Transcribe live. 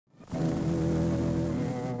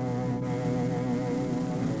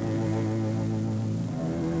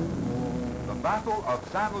Battle of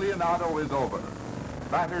San Leonardo is over.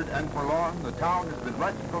 Battered and forlorn, the town has been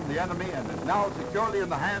wrenched from the enemy and is now securely in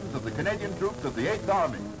the hands of the Canadian troops of the 8th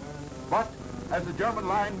Army. But as the German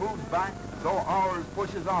line moves back, so ours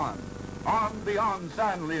pushes on. On beyond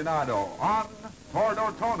San Leonardo, on toward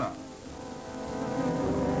Ortona.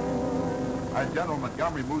 As General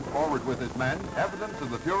Montgomery moves forward with his men, evidence of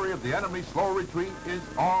the fury of the enemy's slow retreat is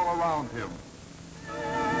all around him.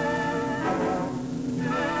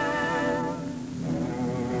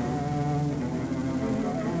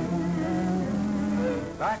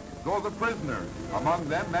 Back go the prisoners, among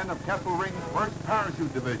them men of Kesselring's 1st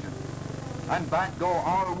Parachute Division. And back go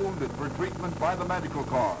our wounded for treatment by the medical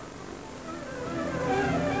corps.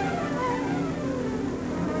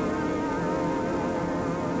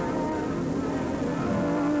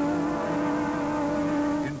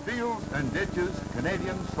 In fields and ditches,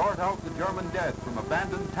 Canadians sort out the German dead from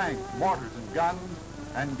abandoned tanks, mortars, and guns,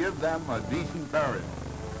 and give them a decent burial.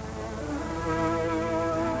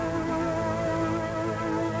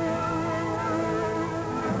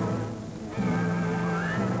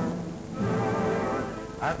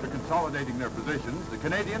 After consolidating their positions, the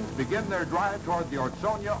Canadians begin their drive toward the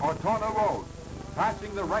Ortona road,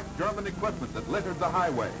 passing the wrecked German equipment that littered the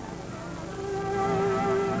highway.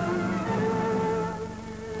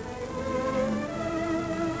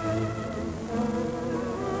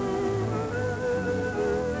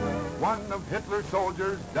 One of Hitler's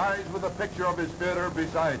soldiers dies with a picture of his Führer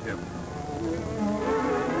beside him.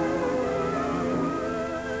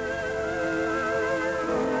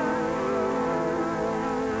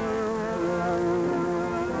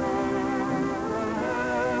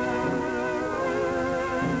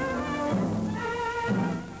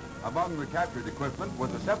 Among the captured equipment was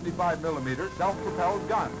a 75mm self-propelled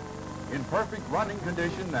gun, in perfect running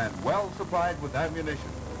condition and well supplied with ammunition.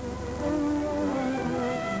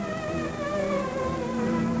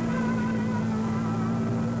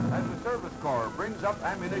 As the Service Corps brings up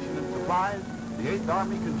ammunition and supplies, the 8th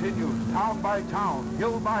Army continues town by town,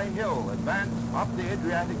 hill by hill, advance up the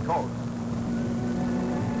Adriatic coast.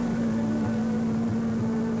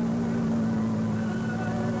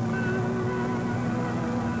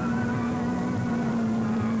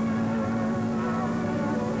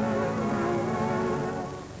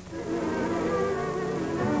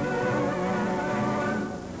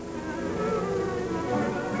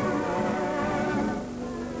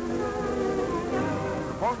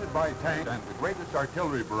 By tanks and the greatest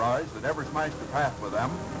artillery barrage that ever smashed a path for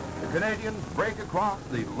them, the Canadians break across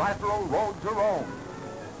the lateral road to Rome.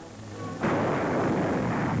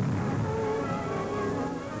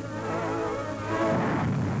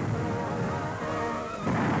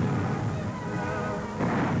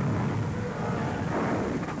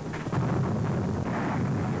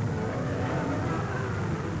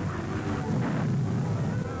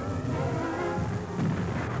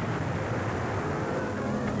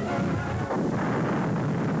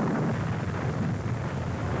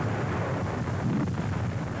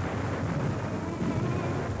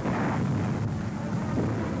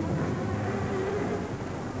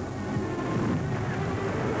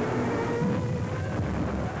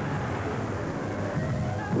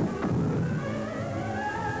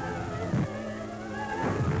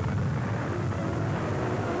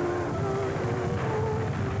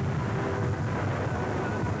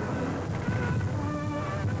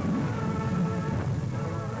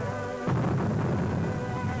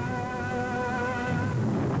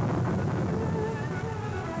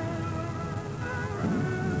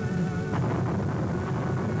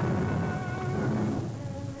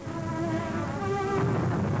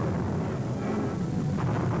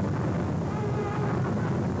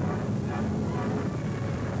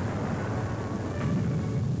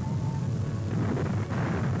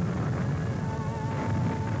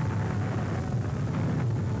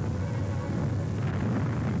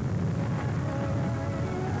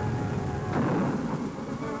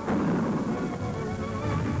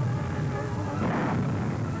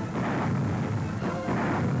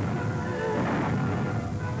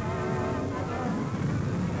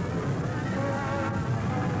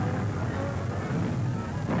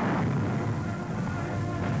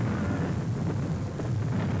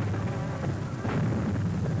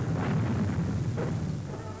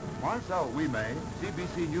 Marcel Ouimet,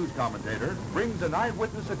 CBC News commentator, brings an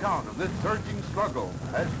eyewitness account of this surging struggle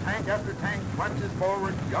as tank after tank punches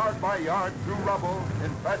forward yard by yard through rubble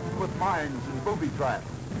infested with mines and booby traps.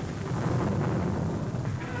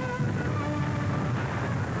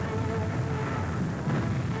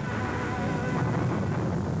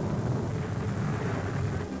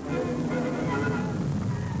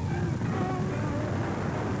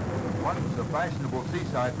 Once a fashionable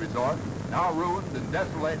seaside resort, now ruined and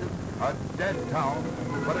desolated, a dead town,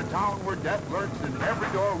 but a town where death lurks in every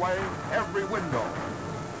doorway, every window.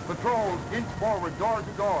 Patrols inch forward door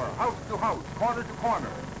to door, house to house, corner to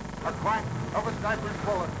corner. A crack of a sniper's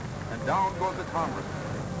bullet, and down goes the Congress.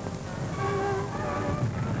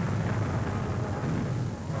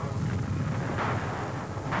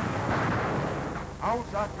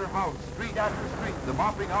 House after house, street after street, the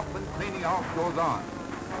mopping up and cleaning out goes on.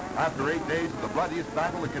 After 8 days of the bloodiest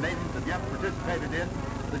battle the Canadians have yet participated in,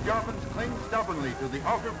 the Germans cling stubbornly to the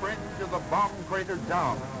outer fringe of the bomb-cratered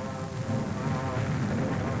town.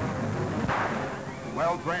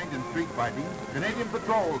 Well-trained in street fighting, Canadian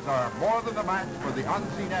patrols are more than a match for the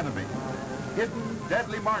unseen enemy. Hidden,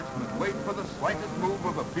 deadly marksmen wait for the slightest move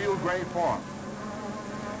of a field gray form.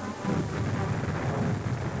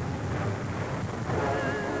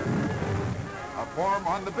 A form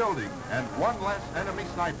on the building, and one less enemy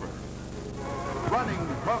sniper. Running,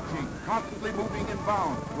 crouching, constantly moving in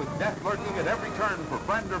bounds, with death lurking at every turn for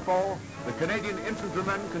friend or foe, the Canadian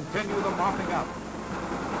infantrymen continue the mopping up.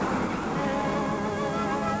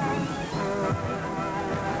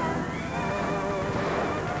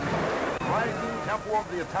 The rising tempo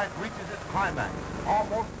of the attack reaches its climax,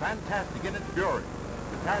 almost fantastic in its fury.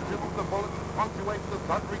 The tattoo of the bullets punctuates the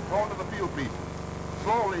thundering tone of the field pieces.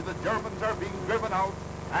 Slowly, the Germans are being driven out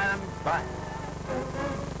and back.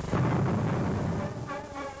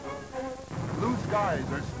 Blue skies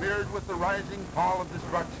are smeared with the rising pall of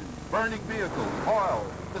destruction. Burning vehicles, oil,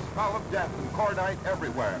 the smell of death and cordite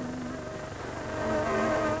everywhere.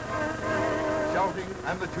 Shouting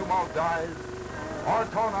and the tumult dies.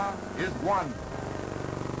 Ortona is won.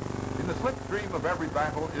 In the slipstream of every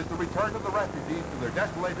battle is the return of the refugees to their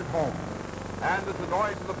desolated homes. And as the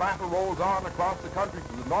noise of the battle rolls on across the country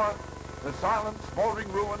to the north, the silent,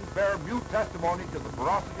 smoldering ruins bear mute testimony to the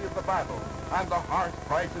ferocity of the battle and the harsh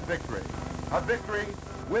price of victory. A victory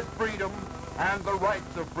with freedom and the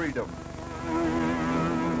rights of freedom.